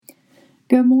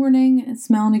Good morning, it's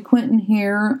Melanie Quinton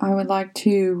here. I would like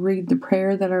to read the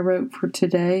prayer that I wrote for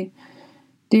today.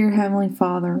 Dear Heavenly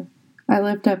Father, I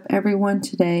lift up everyone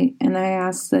today and I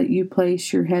ask that you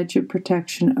place your hedge of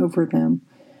protection over them.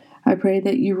 I pray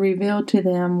that you reveal to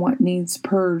them what needs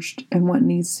purged and what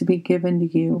needs to be given to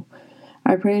you.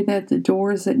 I pray that the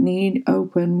doors that need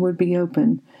open would be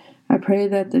open. I pray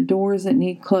that the doors that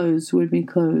need closed would be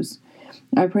closed.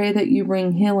 I pray that you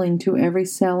bring healing to every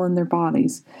cell in their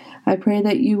bodies. I pray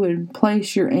that you would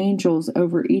place your angels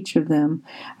over each of them.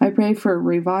 I pray for a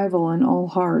revival in all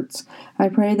hearts. I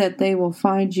pray that they will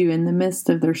find you in the midst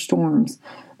of their storms.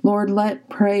 Lord, let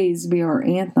praise be our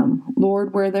anthem.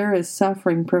 Lord, where there is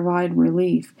suffering, provide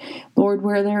relief. Lord,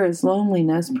 where there is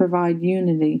loneliness, provide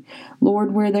unity.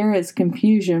 Lord, where there is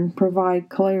confusion, provide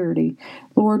clarity.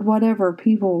 Lord, whatever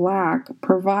people lack,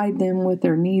 provide them with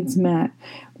their needs met.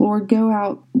 Lord, go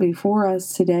out before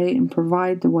us today and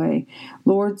provide the way.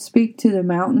 Lord, speak to the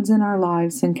mountains in our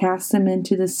lives and cast them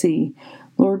into the sea.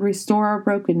 Lord, restore our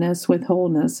brokenness with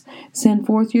wholeness. Send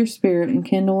forth your Spirit and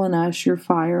kindle in us your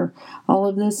fire. All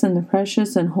of this in the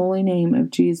precious and holy name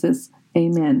of Jesus.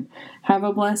 Amen. Have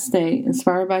a blessed day,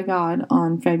 inspired by God,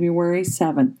 on February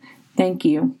 7th. Thank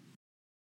you.